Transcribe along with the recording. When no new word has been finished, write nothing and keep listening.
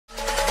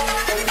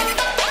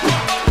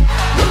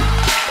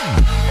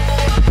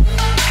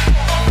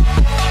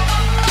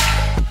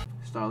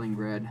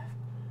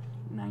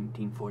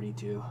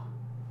1942.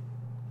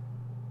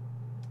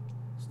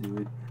 Let's do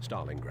it.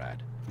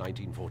 Stalingrad,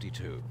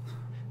 1942.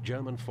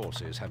 German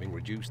forces, having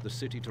reduced the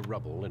city to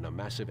rubble in a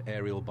massive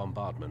aerial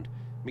bombardment,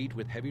 meet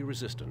with heavy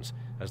resistance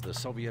as the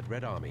Soviet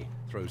Red Army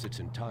throws its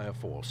entire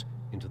force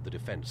into the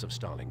defense of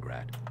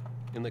Stalingrad.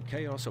 In the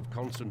chaos of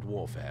constant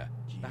warfare,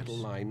 battle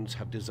lines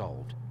have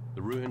dissolved.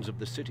 The ruins of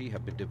the city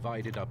have been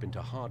divided up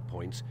into hard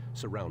points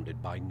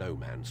surrounded by no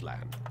man's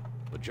land.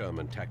 The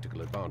German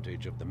tactical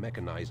advantage of the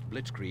mechanized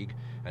blitzkrieg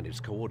and its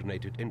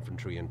coordinated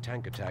infantry and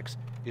tank attacks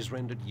is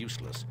rendered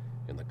useless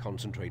in the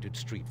concentrated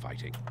street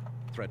fighting.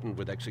 Threatened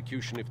with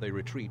execution if they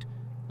retreat,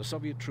 the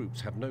Soviet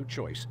troops have no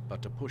choice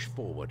but to push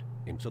forward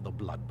into the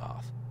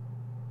bloodbath.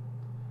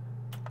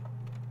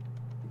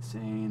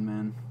 Insane,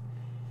 man.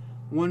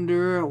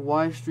 Wonder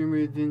why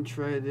streamer didn't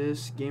try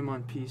this game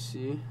on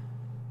PC.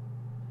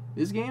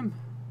 This game?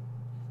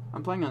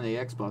 I'm playing on the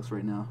Xbox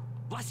right now.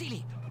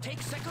 Vasily,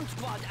 take second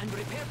squad and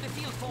repair the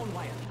field phone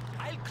wire.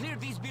 I'll clear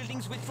these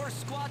buildings with first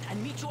squad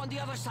and meet you on the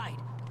other side.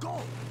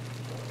 Go!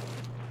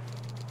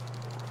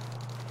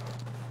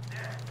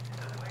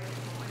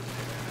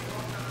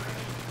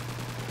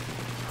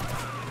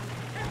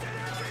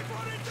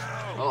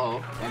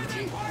 Uh-oh,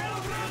 MG.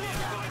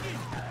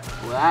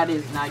 Well, that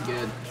is not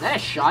good. Is that a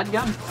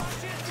shotgun?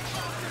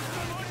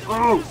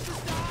 Oh!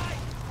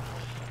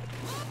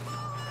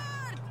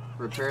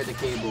 Repair the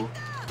cable.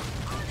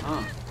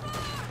 Huh.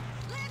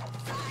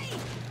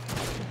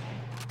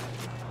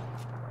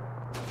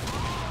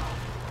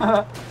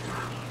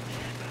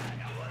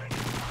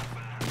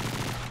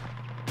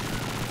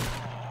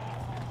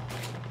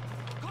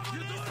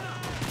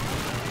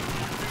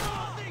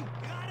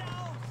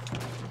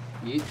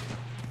 Yeet.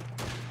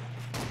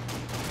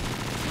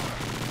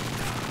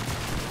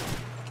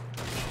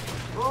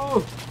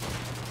 Oh!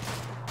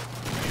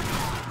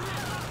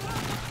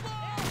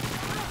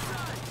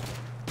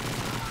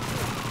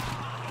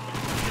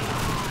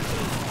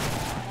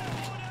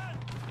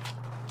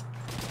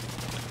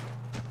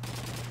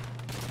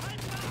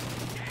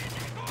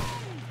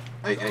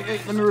 Hey,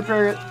 let me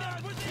repair it.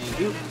 Thank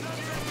you.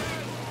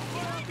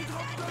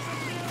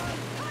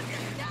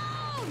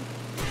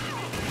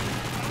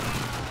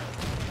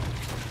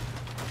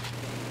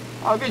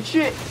 Oh, good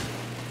shit.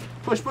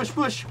 Push, push,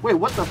 push. Wait,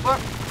 what the fuck?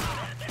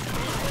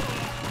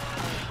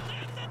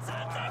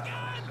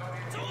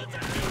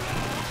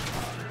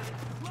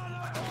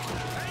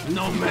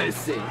 No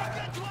mercy.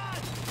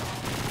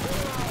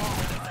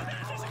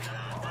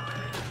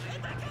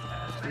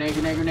 Grenade,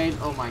 grenade, grenade.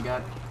 Oh my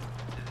god.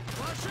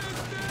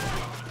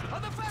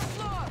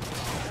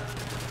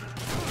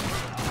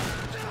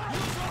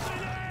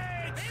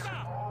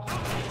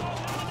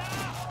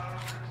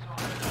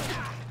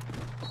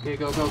 Okay,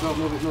 go, go, go.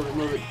 Move it, move it,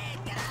 move it.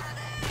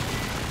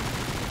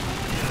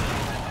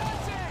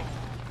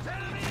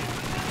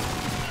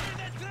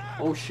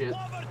 Oh shit.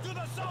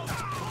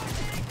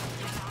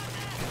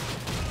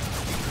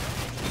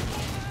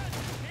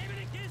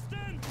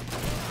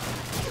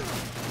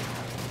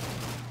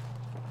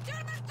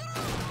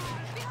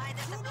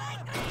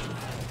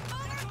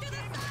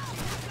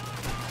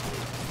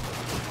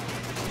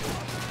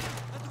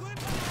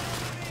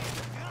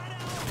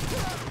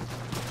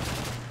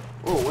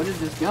 Oh, what is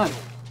this gun?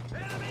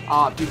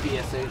 Ah,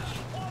 PPSH.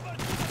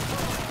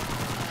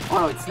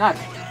 Oh, no, it's not.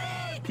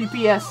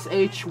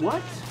 PPSH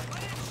what?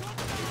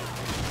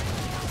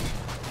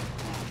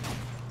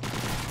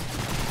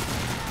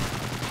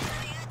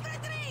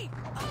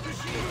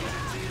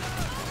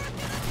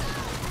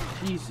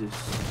 Jesus.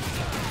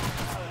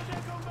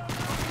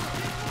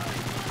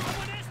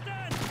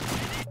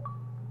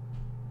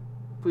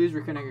 Please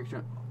reconnect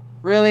your...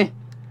 Really?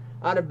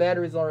 Out of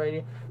batteries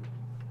already?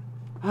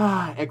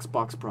 Ah,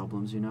 Xbox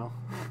problems, you know?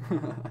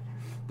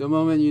 The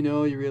moment you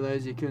know, you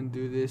realize you couldn't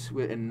do this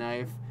with a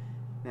knife.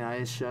 Yeah,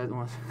 I shot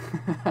once.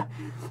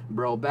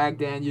 Bro, back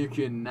then you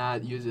could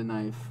not use a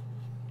knife.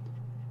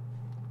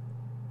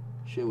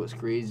 Shit was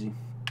crazy.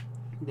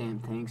 Damn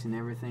tanks and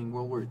everything.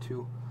 World War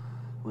II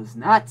was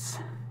nuts.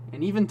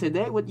 And even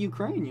today with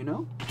Ukraine, you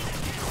know?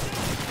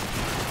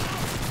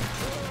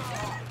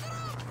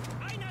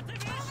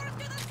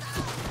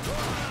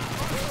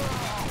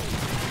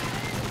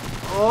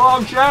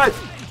 Oh shit!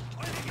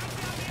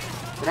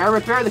 Did I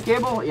repair the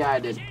cable? Yeah, I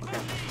did. Okay.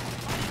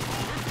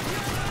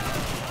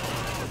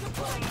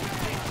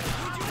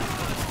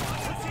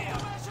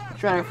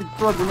 Trying to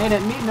throw a grenade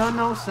at me? No,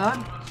 no,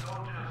 son.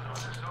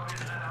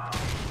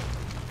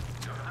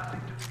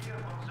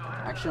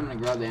 Actually, I'm gonna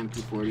grab the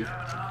MP40.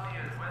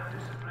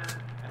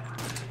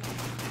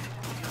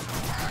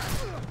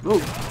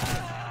 Move.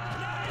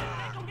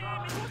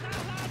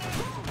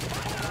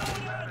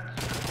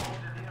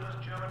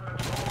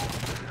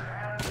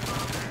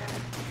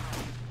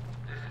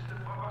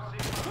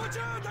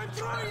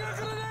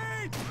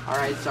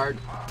 Alright, Sard.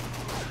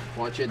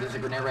 Watch it. There's a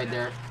grenade right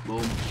there.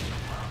 Boom.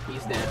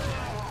 He's dead.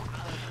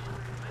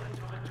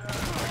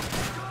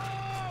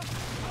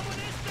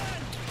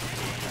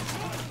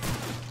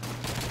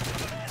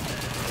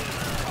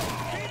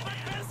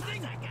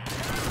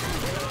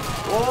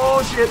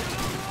 Oh, shit.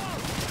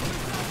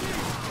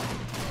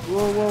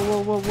 Whoa, whoa,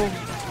 whoa, whoa, whoa.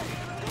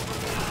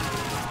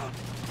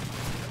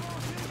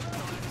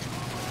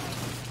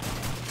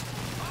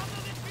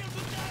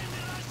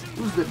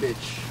 Who's the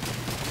bitch?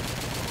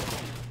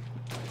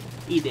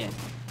 He dead.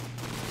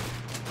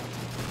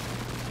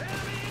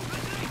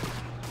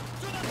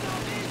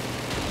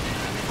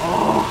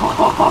 Oh.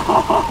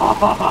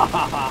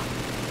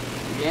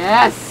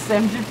 Yes!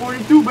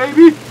 MG42,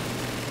 baby!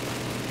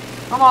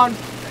 Come on.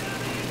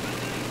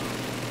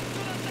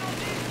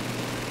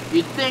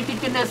 You think you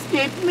can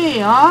escape me,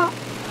 huh?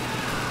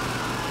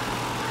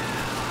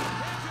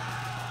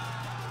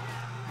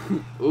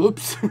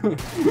 Oops.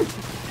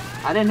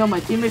 I didn't know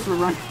my teammates were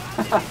running.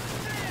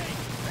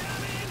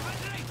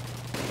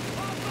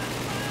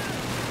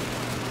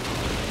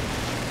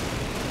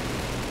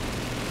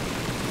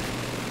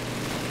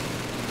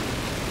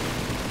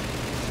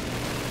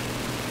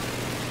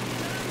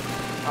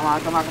 Come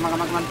on, come on, come on,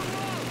 come on, come on.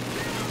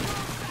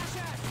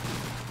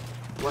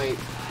 Wait.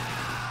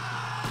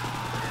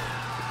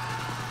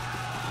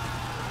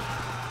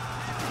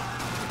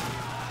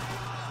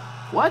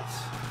 What?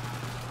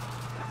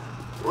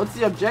 What's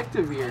the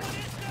objective here?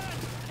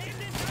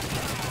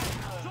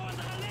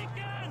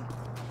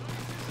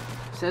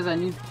 It says I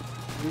need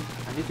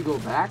to go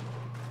back.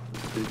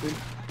 Stupid.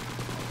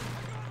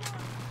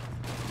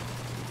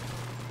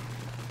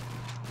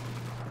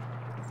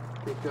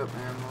 Pick up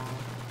ammo.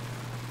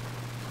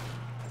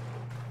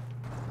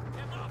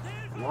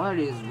 What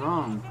is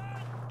wrong?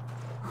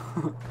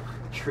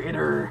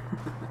 Traitor.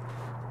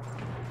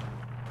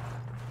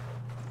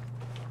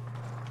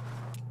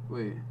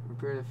 Wait,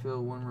 repair the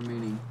field, one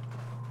remaining.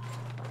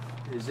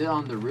 Is it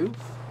on the roof?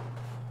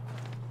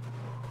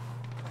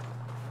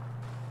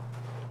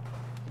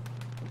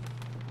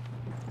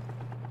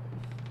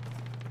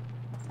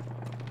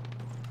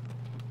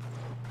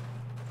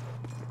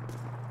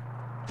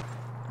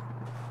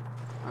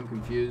 I'm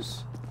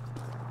confused.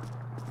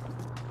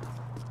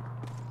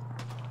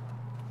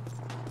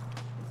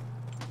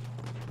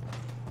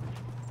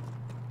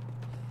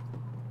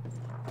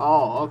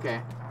 Oh,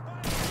 okay.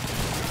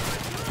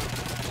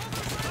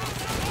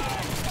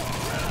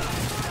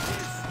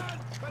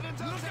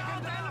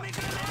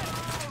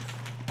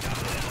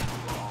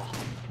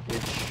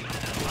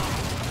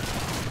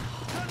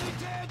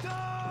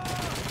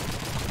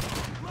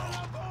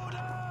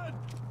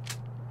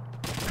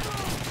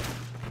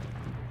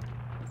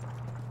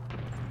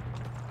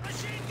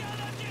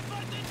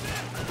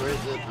 Where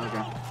is it?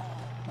 Okay.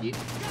 Yeet.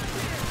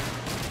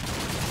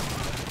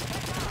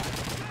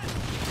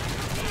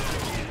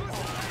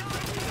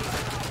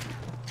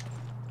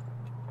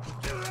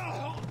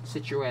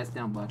 Sit your ass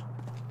down, bud.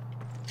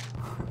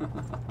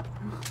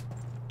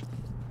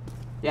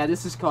 Yeah,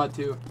 this is COD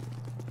 2.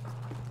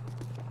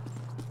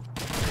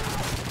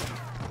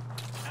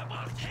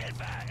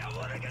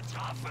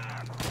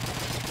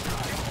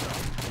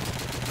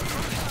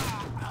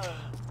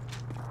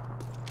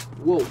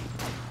 Whoa.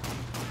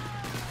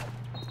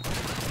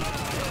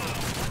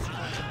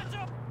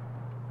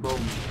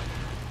 Boom.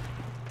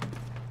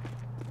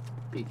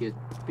 Peek it.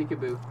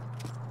 Peekaboo.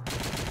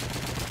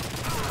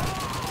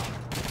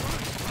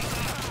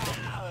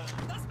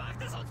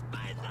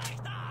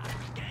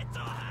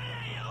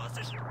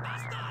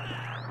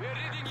 We're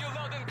reading you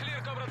loud and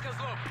clear, Cobra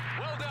Козлов.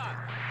 Well done.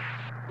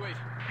 Wait.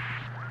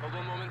 Hold on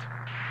a moment.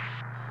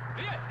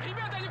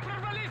 Ребята, они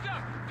прорвались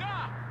там!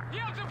 Да!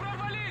 Немцы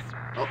прорвались!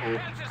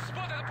 Panzers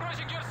spotted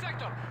approaching your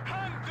sector!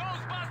 Hunt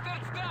those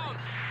bastards down!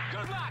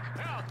 Good luck!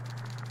 Out!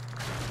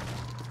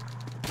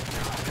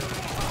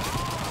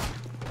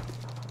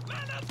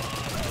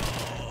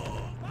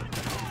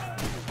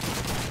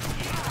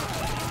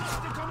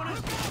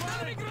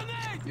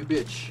 You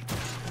bitch.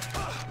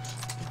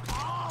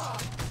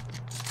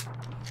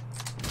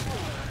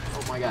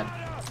 Oh my god.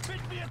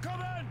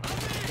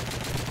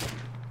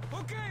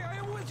 Okay, I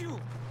am with you!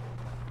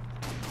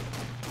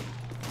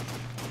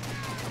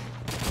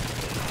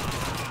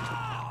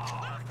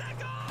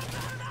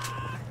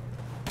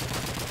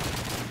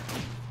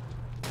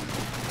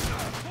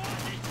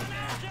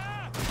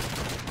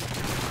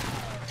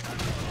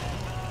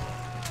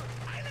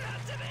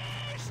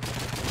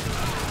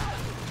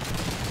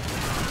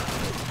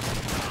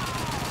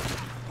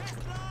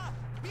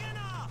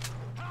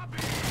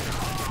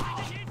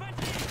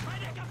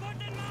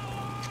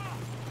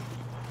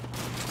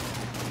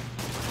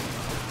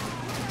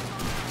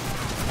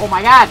 Oh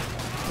my god!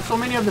 There's so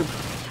many of them.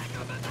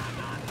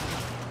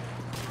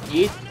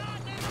 Yeet.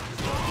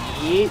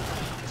 Yeet.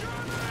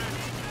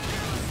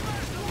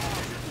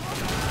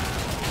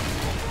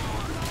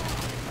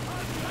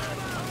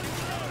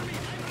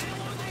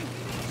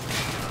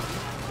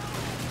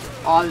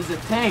 Oh, there's a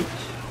tank.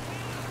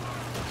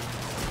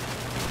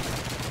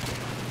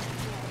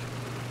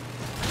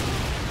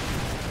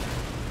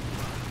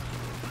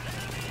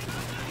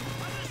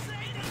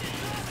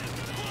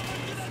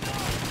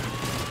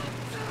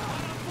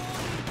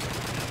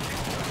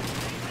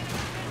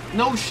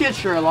 No shit,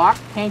 Sherlock.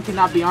 Tank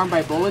cannot be armed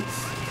by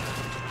bullets.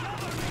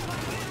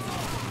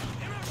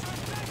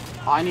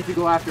 Oh, I need to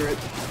go after it.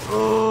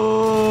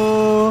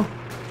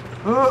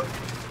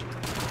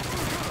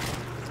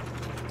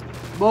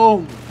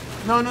 Boom.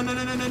 No, no, no,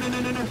 no, no, no, no,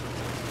 no, no.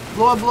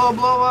 Blow up, blow up,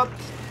 blow up.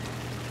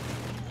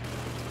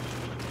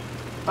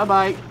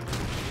 Bye-bye.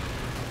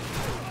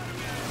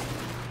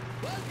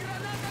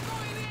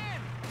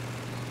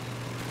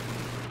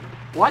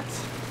 What?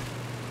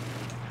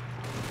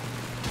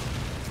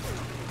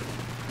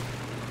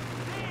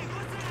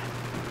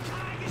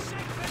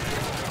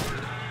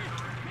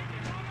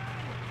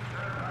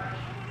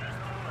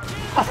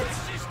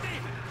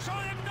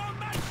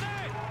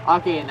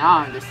 Okay, now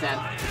I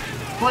understand.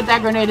 Put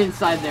that grenade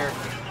inside there.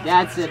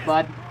 That's it,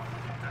 bud.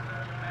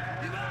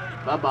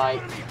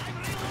 Bye-bye.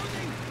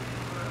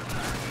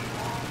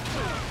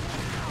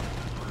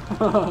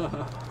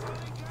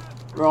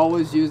 We're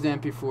always use the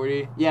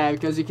MP40. Yeah,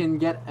 because you can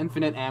get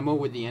infinite ammo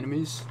with the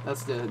enemies.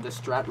 That's the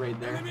strat right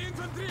there.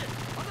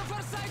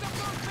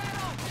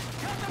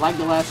 Like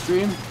the last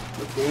stream.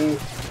 Let's go.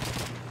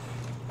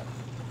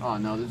 Oh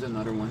no, there's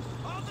another one.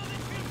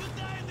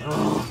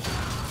 Oh.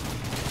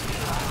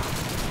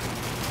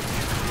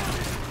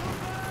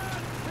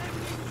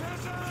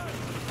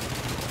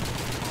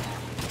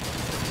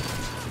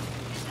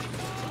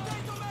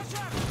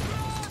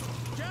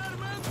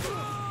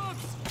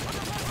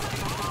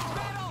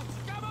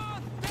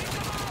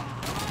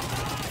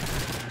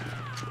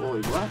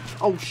 Holy what?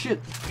 Oh shit!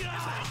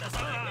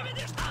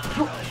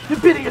 You're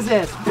beating his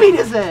ass! Beat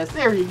his ass!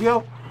 There you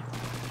go!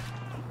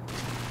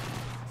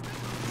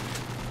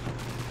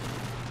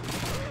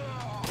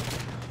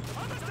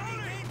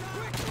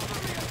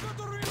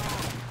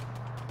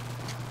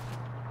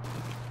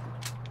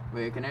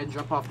 Wait, can I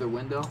jump off the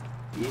window?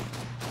 Yeah,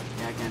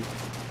 I can.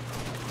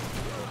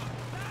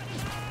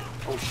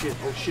 Oh shit,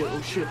 oh shit,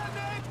 oh shit.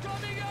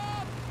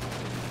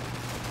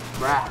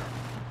 Bruh.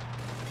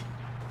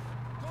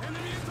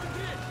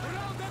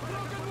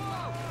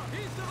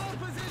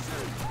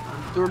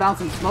 Throw down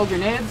some smoke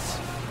grenades.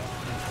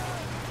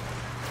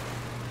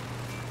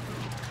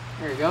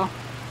 There you go.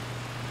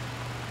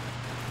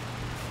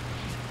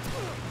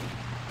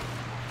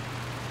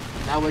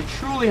 Now we're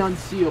truly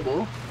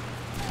unseeable.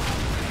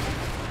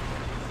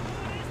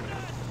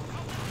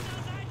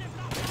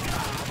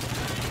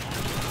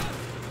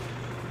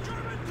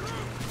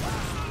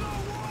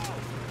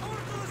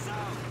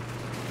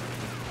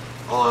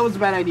 Oh, that was a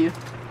bad idea.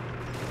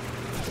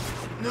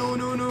 No,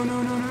 no, no,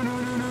 no, no, no,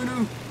 no, no, no,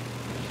 no.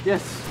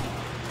 Yes.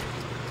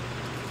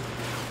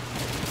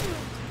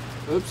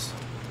 Oops.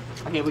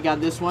 Okay, we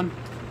got this one.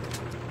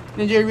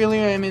 Ninja, really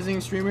an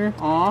amazing streamer.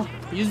 Aw.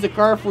 Use the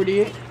car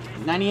 48.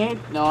 98?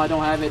 No, I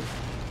don't have it.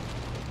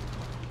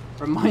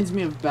 Reminds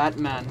me of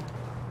Batman.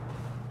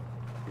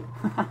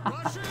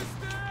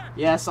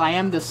 Yes, I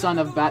am the son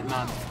of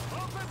Batman.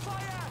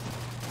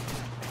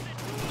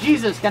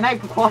 Jesus, can I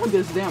clog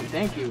this damn?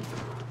 Thank you.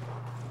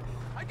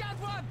 I got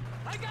one!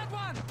 I got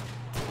one!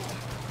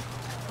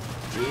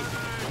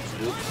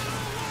 Oops.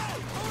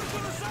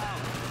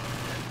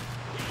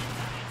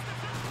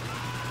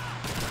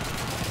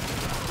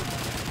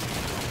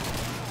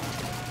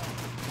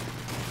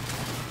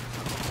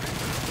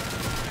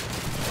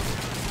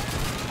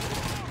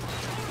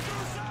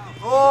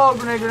 Oh,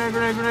 grenade, grenade,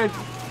 grenade, grenade.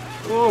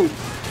 Oh.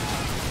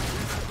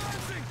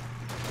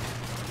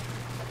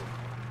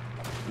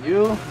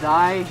 You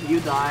die, you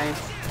die.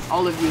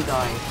 All of you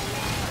die.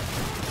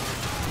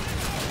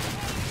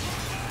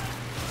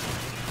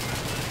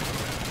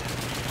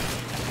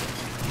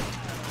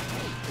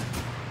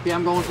 Okay,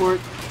 I'm going for it.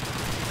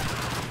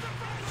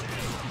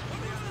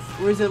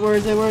 Where is it? Where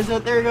is it? Where is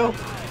it? There you go.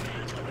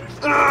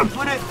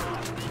 Put it.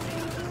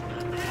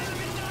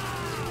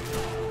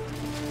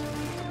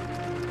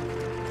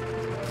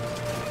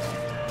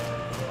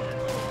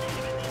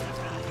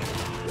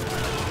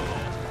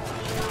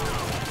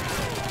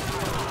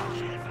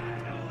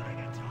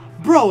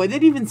 Bro, I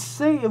didn't even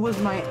say it was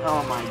my...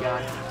 Oh my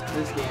god.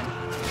 This game.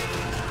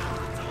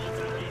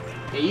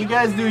 Hey, you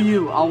guys do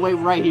you. I'll wait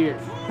right here.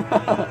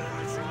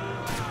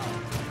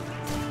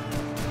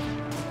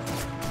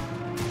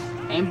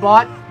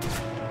 Aimbot.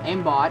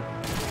 Aimbot.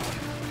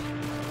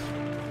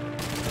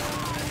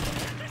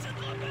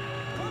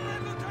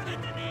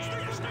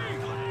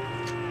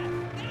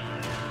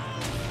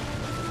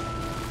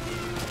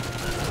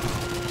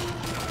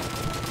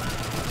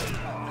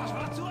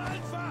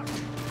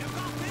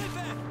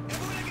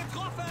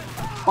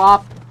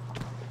 Pop.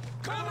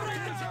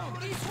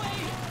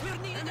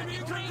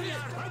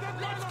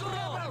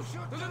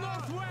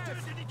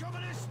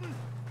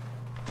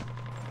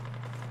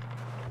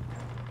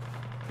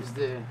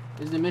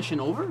 Is the mission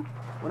over?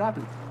 What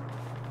happened?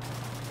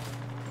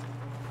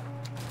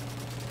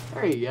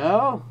 There you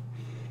go.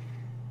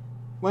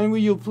 When will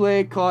you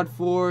play COD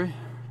 4?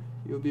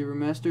 You'll be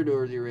remastered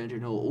or the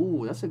original?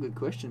 Oh, that's a good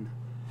question.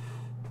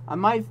 I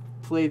might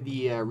play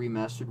the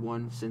remastered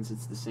one since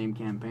it's the same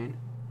campaign.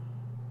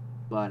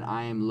 But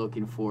I am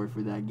looking forward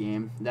for that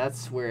game.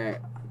 That's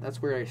where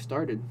I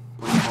started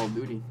playing Call of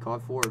Duty.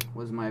 COD 4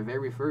 was my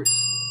very first.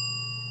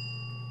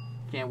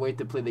 Can't wait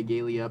to play the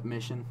Gaily Up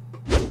mission.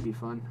 It'll be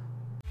fun.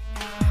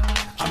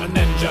 I'm a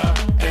ninja,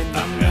 and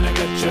I'm gonna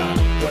get ya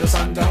where the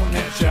sun don't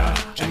hit ya,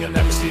 and you'll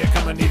never see it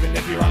coming. Even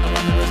if you're on the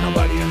run, there is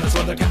nobody in this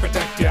world that can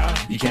protect you.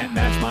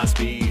 my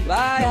speed.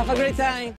 Bye, have a great time.